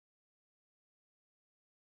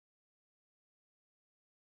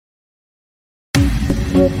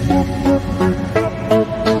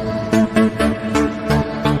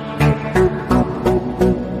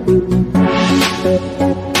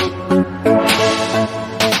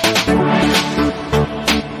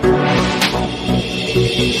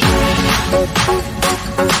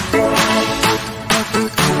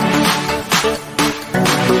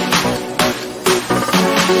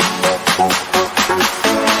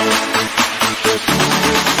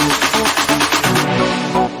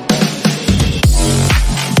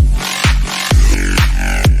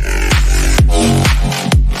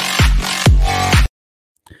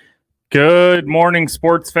morning,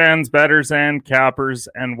 sports fans, bettors, and cappers,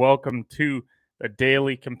 and welcome to the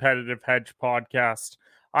Daily Competitive Hedge Podcast.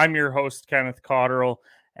 I'm your host, Kenneth Cotterill,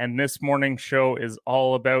 and this morning's show is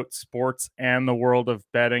all about sports and the world of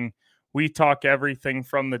betting. We talk everything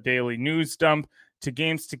from the daily news dump to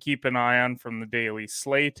games to keep an eye on from the daily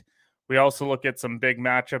slate. We also look at some big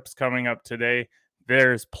matchups coming up today.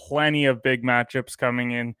 There's plenty of big matchups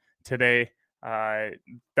coming in today.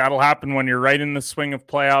 That'll happen when you're right in the swing of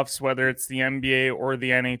playoffs, whether it's the NBA or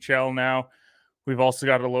the NHL now. We've also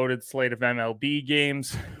got a loaded slate of MLB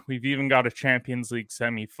games. We've even got a Champions League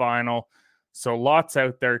semifinal. So lots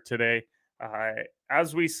out there today.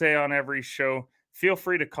 As we say on every show, feel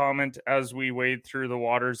free to comment as we wade through the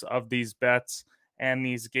waters of these bets and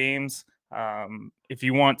these games. If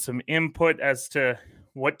you want some input as to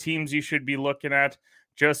what teams you should be looking at,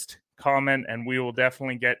 just comment and we will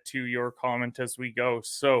definitely get to your comment as we go.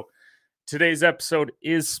 So today's episode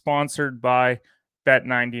is sponsored by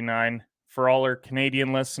Bet99. For all our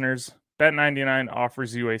Canadian listeners, Bet99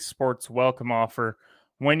 offers you a sports welcome offer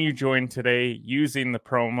when you join today using the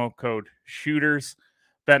promo code SHOOTERS.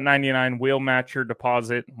 Bet99 will match your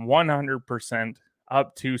deposit 100%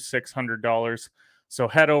 up to $600. So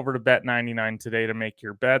head over to Bet99 today to make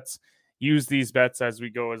your bets. Use these bets as we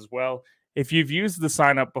go as well. If you've used the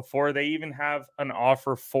sign up before, they even have an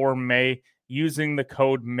offer for May using the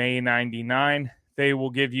code May99. They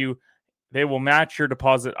will match your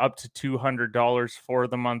deposit up to $200 for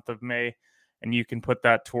the month of May. And you can put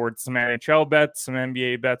that towards some NHL bets, some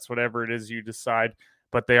NBA bets, whatever it is you decide.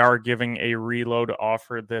 But they are giving a reload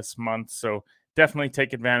offer this month. So definitely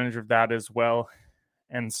take advantage of that as well.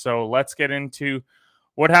 And so let's get into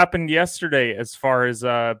what happened yesterday as far as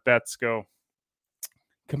bets go.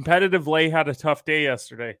 Competitive lay had a tough day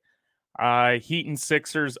yesterday. Heat and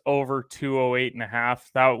Sixers over 208.5.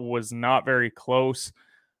 That was not very close.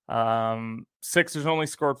 Sixers only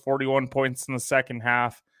scored 41 points in the second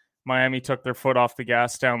half. Miami took their foot off the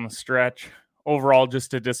gas down the stretch. Overall,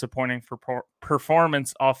 just a disappointing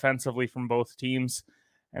performance offensively from both teams.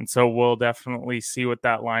 And so we'll definitely see what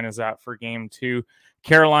that line is at for game 2.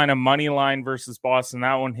 Carolina money line versus Boston.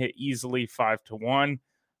 That one hit easily 5-1.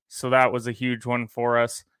 So that was a huge one for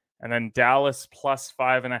us. And then Dallas plus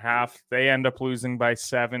 5.5. They end up losing by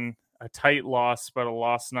 7. A tight loss, but a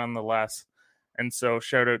loss nonetheless. And so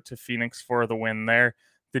shout out to Phoenix for the win there.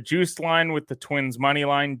 The juice line with the Twins money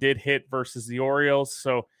line did hit versus the Orioles.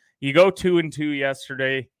 So you go 2-2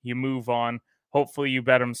 yesterday. You move on. Hopefully you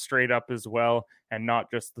bet them straight up as well and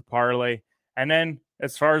not just the parlay. And then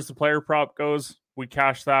as far as the player prop goes, we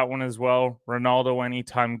cashed that one as well. Ronaldo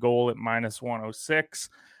anytime goal at minus 106.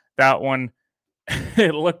 That one,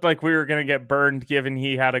 it looked like we were going to get burned given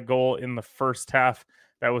he had a goal in the first half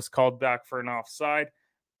that was called back for an offside.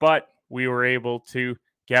 But we were able to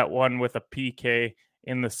get one with a PK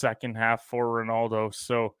in the second half for Ronaldo.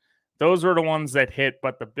 So those were the ones that hit.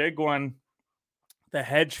 But the big one, the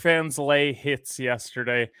hedge fans lay hits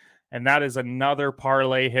yesterday. And that is another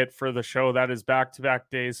parlay hit for the show. That is back-to-back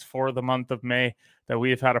days for the month of May that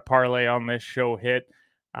we have had a parlay on this show hit.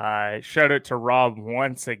 Shout out to Rob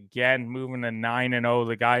once again, moving to 9-0.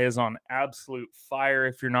 The guy is on absolute fire.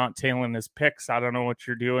 If you're not tailing his picks, I don't know what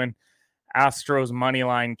you're doing. Astros money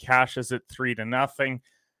line cashes at 3-0.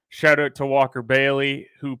 Shout out to Walker Bailey,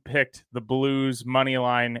 who picked the Blues money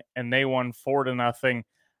line, and they won 4-0.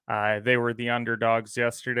 They were the underdogs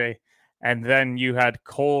yesterday. And then you had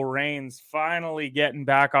Cole Raines finally getting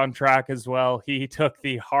back on track as well. He took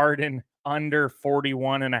the Harden under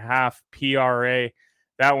 41.5 PRA.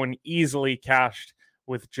 That one easily cashed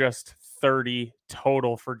with just 30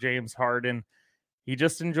 total for James Harden. He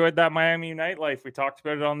just enjoyed that Miami nightlife. We talked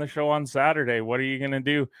about it on the show on Saturday. What are you going to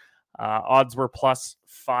do? Odds were plus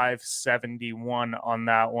 571 on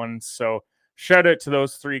that one. So shout out to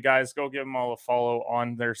those three guys. Go give them all a follow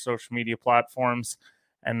on their social media platforms.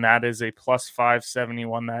 And that is a plus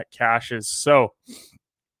 571 that cashes. So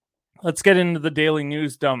let's get into the daily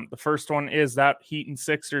news dump. The first one is that Heat and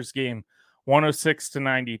Sixers game.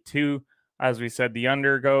 106-92. As we said, the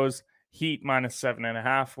under goes. Heat minus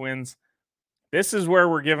 7.5 wins. This is where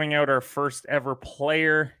we're giving out our first ever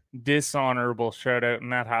player dishonorable shout out,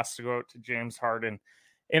 and that has to go out to James Harden.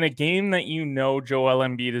 In a game that you know Joel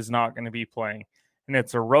Embiid is not going to be playing, and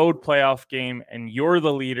it's a road playoff game, and you're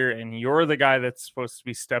the leader, and you're the guy that's supposed to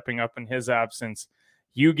be stepping up in his absence,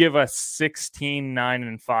 you give us 16, 9,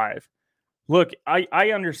 and 5. Look,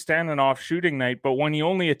 I understand an off shooting night, but when you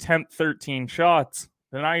only attempt 13 shots,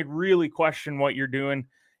 then I really question what you're doing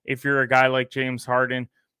if you're a guy like James Harden.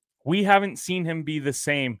 We haven't seen him be the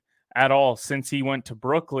same at all since he went to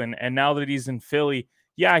Brooklyn. And now that he's in Philly,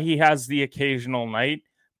 yeah, he has the occasional night,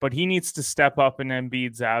 but he needs to step up in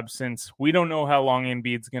Embiid's absence. We don't know how long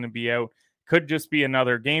Embiid's going to be out. Could just be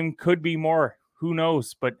another game, could be more. Who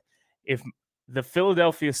knows? But if the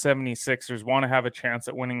Philadelphia 76ers want to have a chance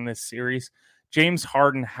at winning this series, James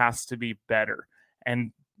Harden has to be better.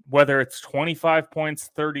 And whether it's 25 points,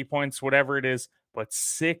 30 points, whatever it is, but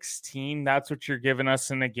 16, that's what you're giving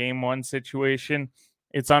us in a game one situation.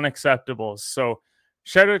 It's unacceptable. So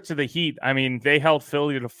shout out to the Heat. I mean, they held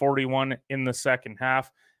Philly to 41 in the second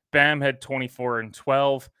half. Bam had 24 and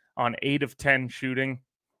 12 on 8 of 10 shooting.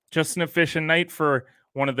 Just an efficient night for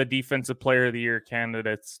one of the Defensive Player of the Year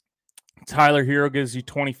candidates. Tyler Hero gives you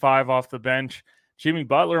 25 off the bench. Jimmy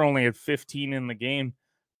Butler only had 15 in the game,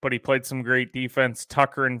 but he played some great defense.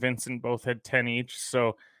 Tucker and Vincent both had 10 each,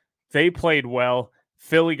 so they played well.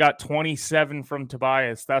 Philly got 27 from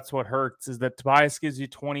Tobias. That's what hurts, is that Tobias gives you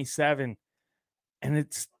 27, and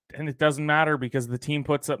it doesn't matter because the team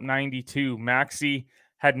puts up 92. Maxey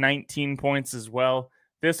had 19 points as well.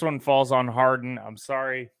 This one falls on Harden. I'm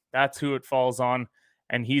sorry. That's who it falls on.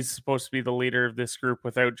 And he's supposed to be the leader of this group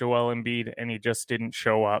without Joel Embiid, and he just didn't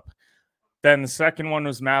show up. Then the second one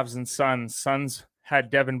was Mavs and Suns. Suns had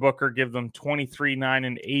Devin Booker give them 23, 9,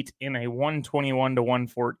 and 8 in a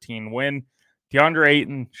 121-114 win. DeAndre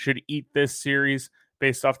Ayton should eat this series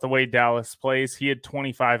based off the way Dallas plays. He had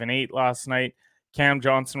 25 and 8 last night. Cam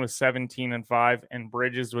Johnson was 17 and 5, and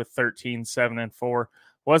Bridges with 13, 7, and 4.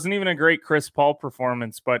 Wasn't even a great Chris Paul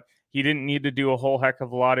performance, but he didn't need to do a whole heck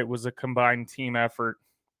of a lot. It was a combined team effort.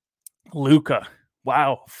 Luka,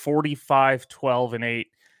 wow, 45, 12, and 8.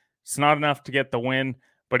 It's not enough to get the win,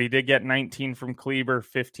 but he did get 19 from Kleber,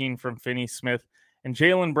 15 from Finney-Smith. And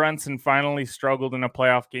Jalen Brunson finally struggled in a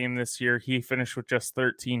playoff game this year. He finished with just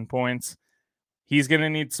 13 points. He's going to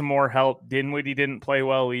need some more help. Dinwiddie didn't play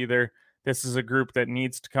well either. This is a group that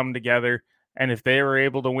needs to come together. And if they were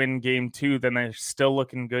able to win game 2, then they're still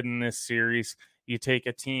looking good in this series. You take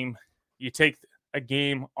a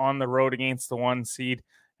game on the road against the 1 seed,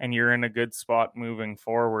 and you're in a good spot moving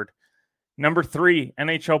forward. Number 3,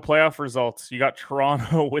 NHL playoff results. You got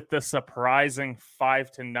Toronto with the surprising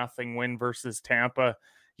 5-0 win versus Tampa.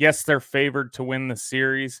 Yes, they're favored to win the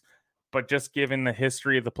series, but just given the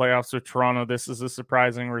history of the playoffs with Toronto, this is a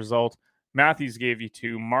surprising result. Matthews gave you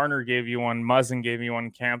 2, Marner gave you 1, Muzzin gave you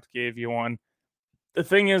 1, Camp gave you 1. The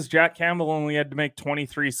thing is, Jack Campbell only had to make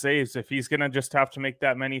 23 saves. If he's going to just have to make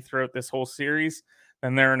that many throughout this whole series,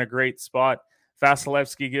 then they're in a great spot.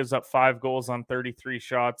 Vasilevsky gives up 5 goals on 33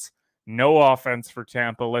 shots. No offense for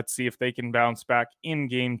Tampa. Let's see if they can bounce back in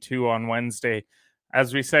game 2 on Wednesday.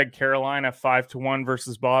 As we said, Carolina 5-1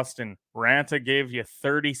 versus Boston. Ranta gave you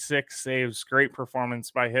 36 saves. Great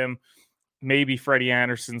performance by him. Maybe Freddie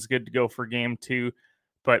Anderson's good to go for game 2.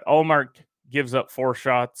 But Ullmark gives up 4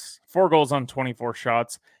 goals on 24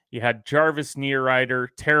 shots. You had Jarvis, Niederreiter,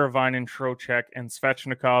 Teravainen, Trocheck, and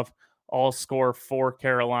Svechnikov all score for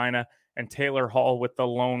Carolina, and Taylor Hall with the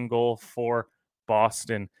lone goal for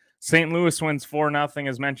Boston. St. Louis wins 4-0,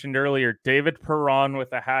 as mentioned earlier. David Perron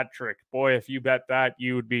with a hat trick. Boy, if you bet that,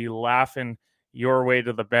 you would be laughing your way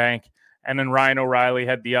to the bank. And then Ryan O'Reilly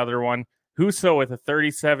had the other one. Husso with a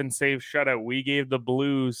 37-save shutout. We gave the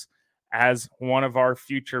Blues as one of our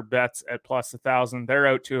future bets at plus 1,000. They're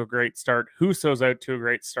out to a great start. Husso's out to a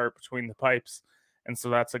great start between the pipes. And so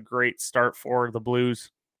that's a great start for the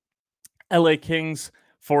Blues. LA Kings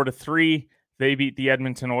 4-3. They beat the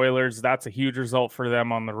Edmonton Oilers. That's a huge result for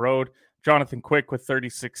them on the road. Jonathan Quick with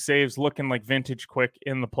 36 saves, looking like vintage Quick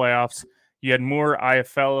in the playoffs. You had Moore,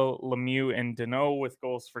 Iafallo, Lemieux, and Deneau with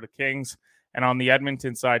goals for the Kings. And on the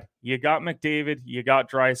Edmonton side, you got McDavid, you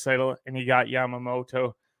got Draisaitl, and you got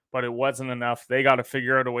Yamamoto, but it wasn't enough. They got to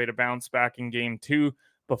figure out a way to bounce back in game 2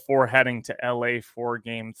 before heading to LA for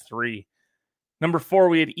game 3. Number 4,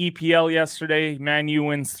 we had EPL yesterday. Man U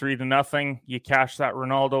wins 3-0. You cash that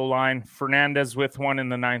Ronaldo line. Fernandez with one in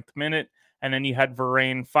the 9th minute. And then you had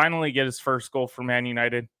Varane finally get his first goal for Man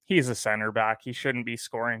United. He's a center back. He shouldn't be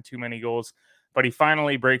scoring too many goals. But he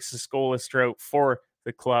finally breaks the scoreless drought for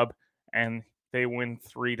the club. And they win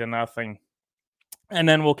 3-0. And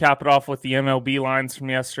then we'll cap it off with the MLB lines from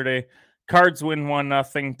yesterday. Cards win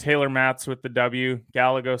 1-0. Taylor Matz with the W.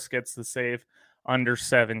 Gallegos gets the save. Under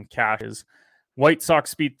 7 cashes. White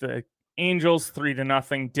Sox beat the Angels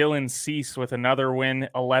 3-0. Dylan Cease with another win,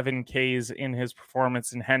 11 Ks in his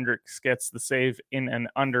performance, and Hendricks gets the save in an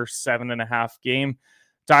under 7.5 game.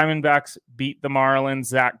 Diamondbacks beat the Marlins.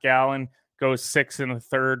 Zach Gallen goes 6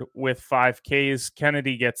 1/3 with 5 Ks.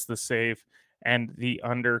 Kennedy gets the save, and the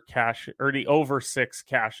over 6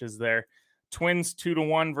 cashes there. Twins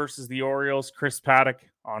 2-1 versus the Orioles. Chris Paddock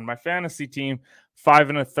on my fantasy team, 5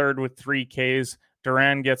 1/3 with 3 Ks.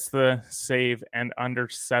 Duran gets the save and under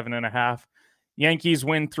 7.5. Yankees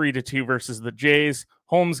win 3-2 versus the Jays.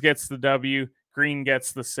 Holmes gets the W. Green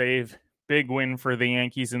gets the save. Big win for the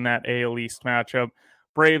Yankees in that AL East matchup.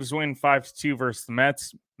 Braves win 5-2 versus the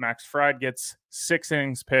Mets. Max Fried gets 6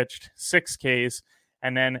 innings pitched, 6 Ks,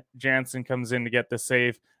 and then Jansen comes in to get the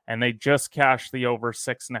save, and they just cashed the over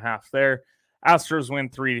 6.5 there. Astros win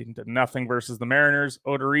 3-0 versus the Mariners.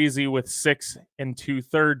 Odorizzi with 6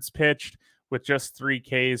 2/3 pitched with just 3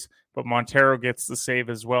 Ks, but Montero gets the save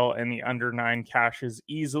as well, and the under 9 cashes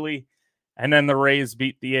easily. And then the Rays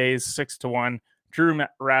beat the A's 6-1. Drew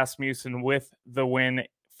Rasmussen with the win,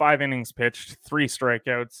 5 innings pitched, 3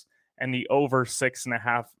 strikeouts, and the over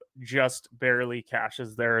 6.5 just barely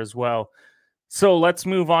cashes there as well. So let's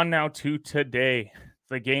move on now to today,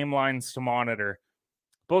 the game lines to monitor.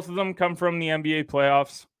 Both of them come from the NBA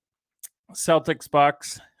playoffs. Celtics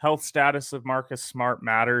Bucks, health status of Marcus Smart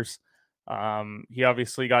matters. He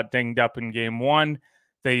obviously got dinged up in game 1.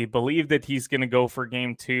 They believe that he's going to go for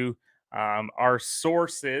game 2. Our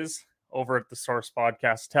sources over at the Source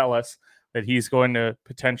Podcast tell us that he's going to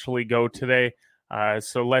potentially go today.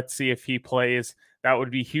 So let's see if he plays. That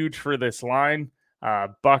would be huge for this line.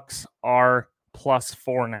 Bucks are plus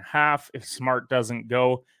 4.5. If Smart doesn't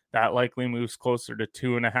go, that likely moves closer to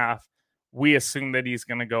 2.5. We assume that he's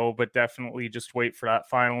going to go, but definitely just wait for that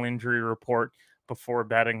final injury report before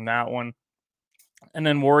betting that one. And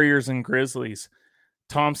then Warriors and Grizzlies.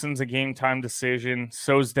 Thompson's a game time decision.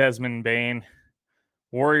 So's Desmond Bane.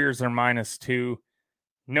 Warriors are -2.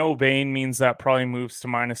 No Bane means that probably moves to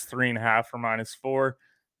 -3.5 or -4.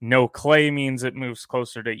 No Clay means it moves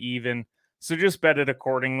closer to even. So just bet it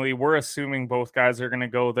accordingly. We're assuming both guys are going to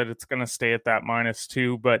go, that it's going to stay at that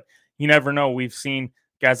 -2, but you never know. We've seen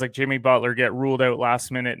guys like Jimmy Butler get ruled out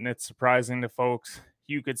last minute, and it's surprising to folks.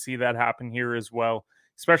 You could see that happen here as well,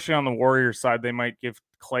 especially on the Warriors side. They might give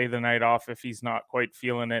Clay the night off if he's not quite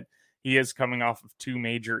feeling it. He is coming off of 2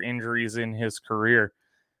 major injuries in his career.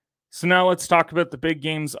 So now let's talk about the big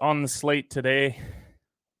games on the slate today.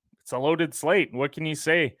 It's a loaded slate. What can you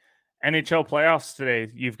say? NHL playoffs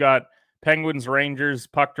today. You've got Penguins, Rangers.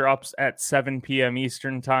 Puck drops at 7 p.m.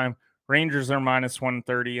 Eastern time. Rangers are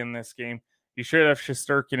 -130 in this game. You should have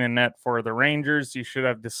Shesterkin in net for the Rangers. You should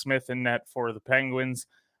have DeSmith in net for the Penguins.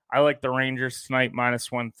 I like the Rangers tonight,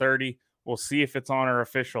 -130. We'll see if it's on our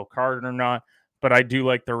official card or not, but I do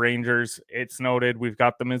like the Rangers. It's noted. We've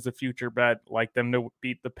got them as a future bet. Like them to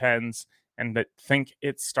beat the Pens, and that think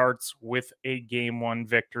it starts with a Game 1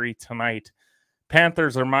 victory tonight.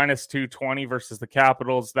 Panthers are -220 versus the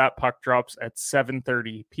Capitals. That puck drops at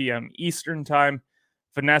 7:30 p.m. Eastern time.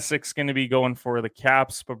 Vanesik's going to be going for the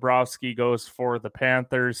Caps. Bobrovsky goes for the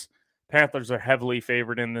Panthers. Panthers are heavily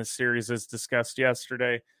favored in this series, as discussed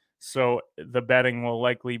yesterday. So the betting will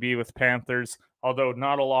likely be with Panthers, although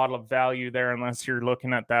not a lot of value there unless you're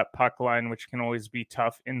looking at that puck line, which can always be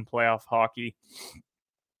tough in playoff hockey.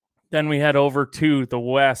 Then we head over to the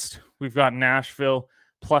West. We've got Nashville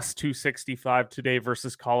plus 265 today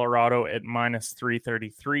versus Colorado at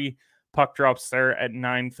 -333. Puck drops there at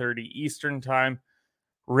 9:30 Eastern time.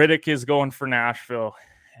 Riddick is going for Nashville,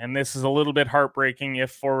 and this is a little bit heartbreaking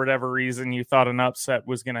if for whatever reason you thought an upset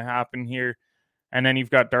was going to happen here. And then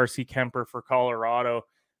you've got Darcy Kemper for Colorado.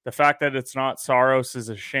 The fact that it's not Saros is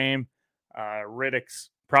a shame.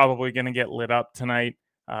 Riddick's probably going to get lit up tonight.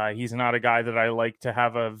 He's not a guy that I like to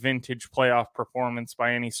have a vintage playoff performance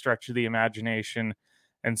by any stretch of the imagination.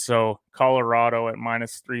 And so Colorado at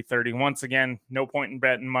 -330. Once again, no point in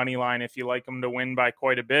betting money line. If you like them to win by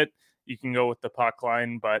quite a bit, you can go with the puck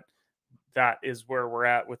line, but that is where we're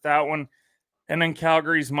at with that one. And then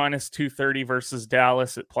Calgary's -230 versus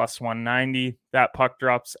Dallas at +190. That puck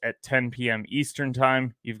drops at 10 p.m. Eastern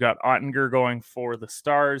time. You've got Ottinger going for the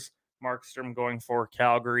Stars, Markstrom going for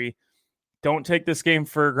Calgary. Don't take this game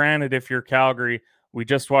for granted if you're Calgary. We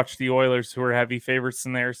just watched the Oilers, who are heavy favorites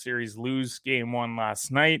in their series, lose game 1 last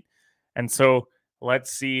night. And so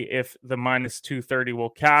let's see if the -230 will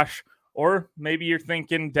cash. Or maybe you're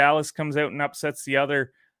thinking Dallas comes out and upsets the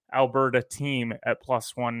other Alberta team at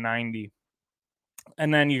 +190.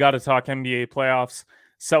 And then you got to talk NBA playoffs.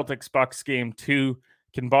 Celtics Bucks game 2.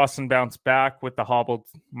 Can Boston bounce back with the hobbled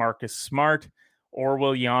Marcus Smart? Or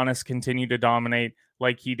will Giannis continue to dominate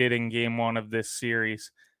like he did in game 1 of this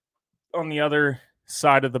series? On the other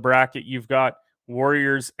side of the bracket, you've got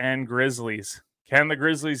Warriors and Grizzlies. Can the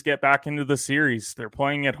Grizzlies get back into the series? They're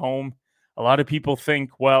playing at home. A lot of people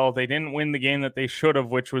think, well, they didn't win the game that they should have,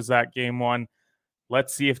 which was that game 1.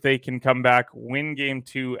 Let's see if they can come back, win game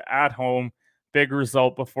 2 at home, big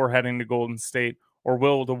result before heading to Golden State. Or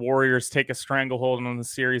will the Warriors take a stranglehold on the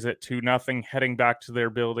series at 2-0, heading back to their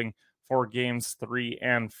building for games 3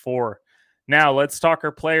 and 4. Now, let's talk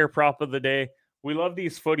our player prop of the day. We love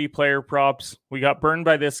these footy player props. We got burned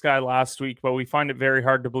by this guy last week, but we find it very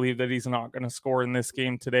hard to believe that he's not going to score in this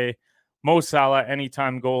game today. Mo Salah,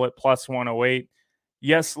 anytime goal at plus 108.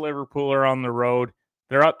 Yes, Liverpool are on the road.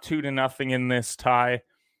 They're up 2-0 in this tie.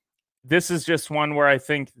 This is just one where I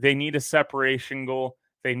think they need a separation goal.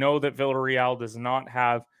 They know that Villarreal does not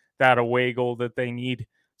have that away goal that they need.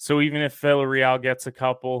 So even if Villarreal gets a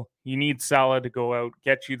couple, you need Salah to go out,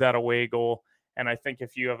 get you that away goal. And I think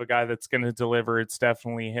if you have a guy that's going to deliver, it's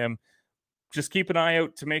definitely him. Just keep an eye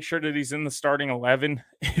out to make sure that he's in the starting 11.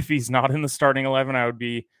 If he's not in the starting 11, I would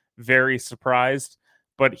be very surprised.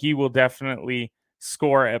 But he will definitely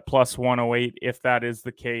score at plus 108 if that is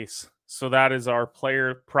the case. So that is our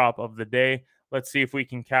player prop of the day. Let's see if we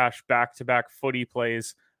can cash back-to-back footy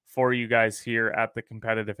plays for you guys here at the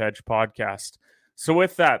Competitive Edge podcast. So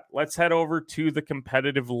with that, let's head over to the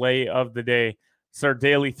competitive lay of the day. It's our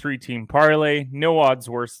daily 3-team parlay. No odds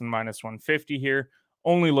worse than minus 150 here.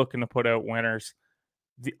 Only looking to put out winners.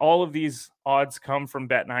 All of these odds come from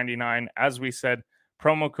Bet99. As we said,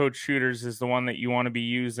 promo code shooters is the one that you want to be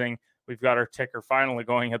using. We've got our ticker finally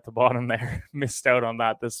going at the bottom there. Missed out on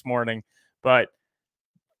that this morning. But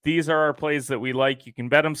these are our plays that we like. You can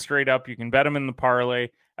bet them straight up. You can bet them in the parlay.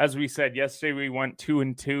 As we said yesterday, we went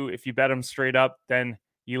 2-2. If you bet them straight up, then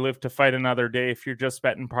you live to fight another day. If you're just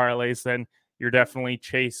betting parlays, then you're definitely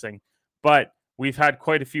chasing. But we've had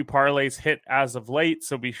quite a few parlays hit as of late,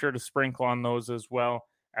 so be sure to sprinkle on those as well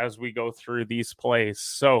as we go through these plays.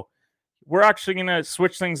 So we're actually going to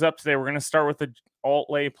switch things up today. We're going to start with the alt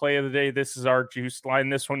lay play of the day. This is our juiced line.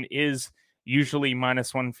 This one is usually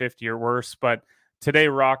minus 150 or worse, but today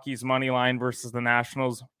Rockies money line versus the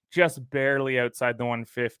Nationals just barely outside the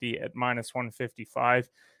 150 at minus 155.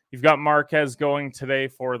 You've got Marquez going today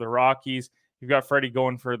for the Rockies. You've got Freddie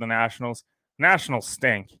going for the Nationals. Nationals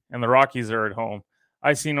stink, and the Rockies are at home.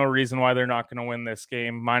 I see no reason why they're not going to win this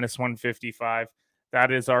game. Minus 155.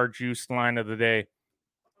 That is our juiced line of the day.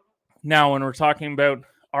 Now, when we're talking about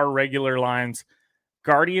our regular lines,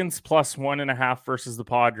 Guardians plus 1.5 versus the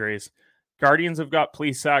Padres. Guardians have got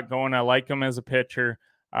Plesac going. I like him as a pitcher.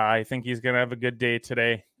 I think he's going to have a good day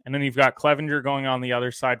today. And then you've got Clevenger going on the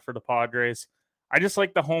other side for the Padres. I just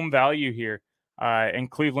like the home value here and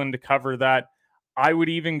Cleveland to cover that. I would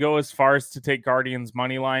even go as far as to take Guardians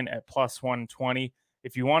money line at plus 120.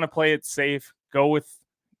 If you want to play it safe, go with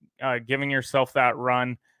giving yourself that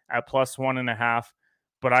run at plus 1.5.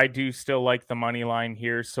 But I do still like the money line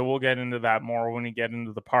here. So we'll get into that more when we get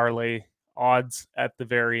into the parlay odds at the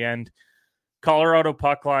very end. Colorado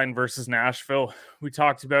puck line versus Nashville. We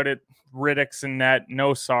talked about it. Riddick's in net,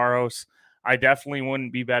 no Saros. I definitely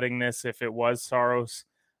wouldn't be betting this if it was Saros.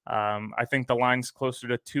 I think the line's closer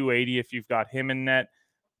to 280 if you've got him in net.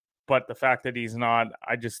 But the fact that he's not,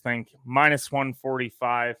 I just think minus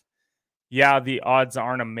 145. Yeah, the odds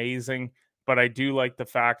aren't amazing, but I do like the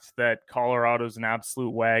fact that Colorado's an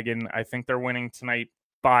absolute wagon. I think they're winning tonight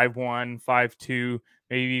 5-1, 5-2,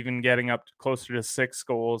 maybe even getting up closer to 6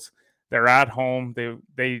 goals. They're at home.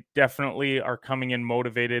 They definitely are coming in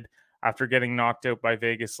motivated after getting knocked out by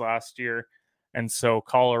Vegas last year. And so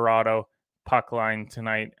Colorado puck line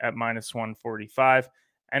tonight at minus 145.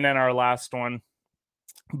 And then our last one,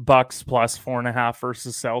 Bucks plus 4.5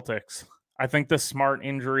 versus Celtics. I think the Smart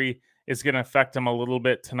injury is going to affect them a little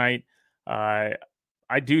bit tonight. I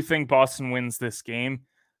do think Boston wins this game,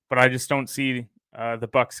 but I just don't see the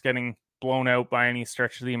Bucks getting blown out by any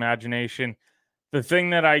stretch of the imagination. The thing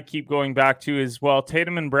that I keep going back to is, well,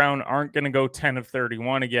 Tatum and Brown aren't going to go 10 of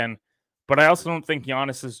 31 again, but I also don't think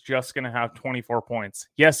Giannis is just going to have 24 points.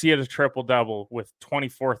 Yes, he had a triple-double with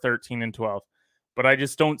 24, 13, and 12, but I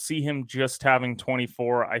just don't see him just having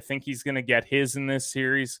 24. I think he's going to get his in this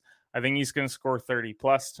series. I think he's going to score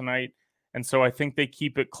 30-plus tonight, and so I think they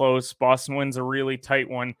keep it close. Boston wins a really tight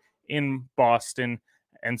one in Boston,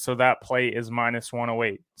 and so that play is minus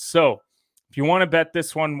 108. So if you want to bet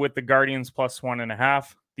this one with the Guardians plus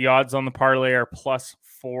 1.5, the odds on the parlay are plus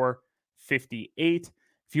 458.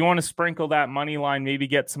 If you want to sprinkle that money line, maybe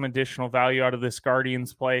get some additional value out of this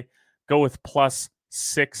Guardians play, go with plus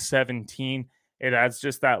 617. It adds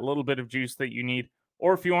just that little bit of juice that you need.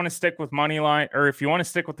 Or if you want to stick with money line, or if you want to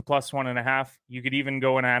stick with the plus 1.5, you could even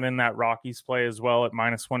go and add in that Rockies play as well at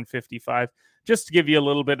minus 155, just to give you a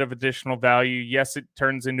little bit of additional value. Yes, it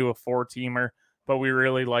turns into a 4-teamer, but we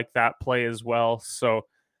really like that play as well. So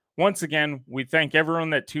once again, we thank everyone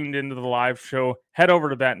that tuned into the live show. Head over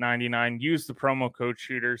to Bet99, use the promo code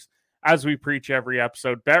shooters. As we preach every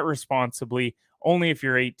episode, bet responsibly, only if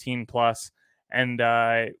you're 18 plus. And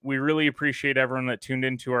we really appreciate everyone that tuned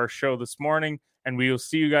into our show this morning. and we will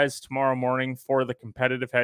see you guys tomorrow morning for the competitive hedge.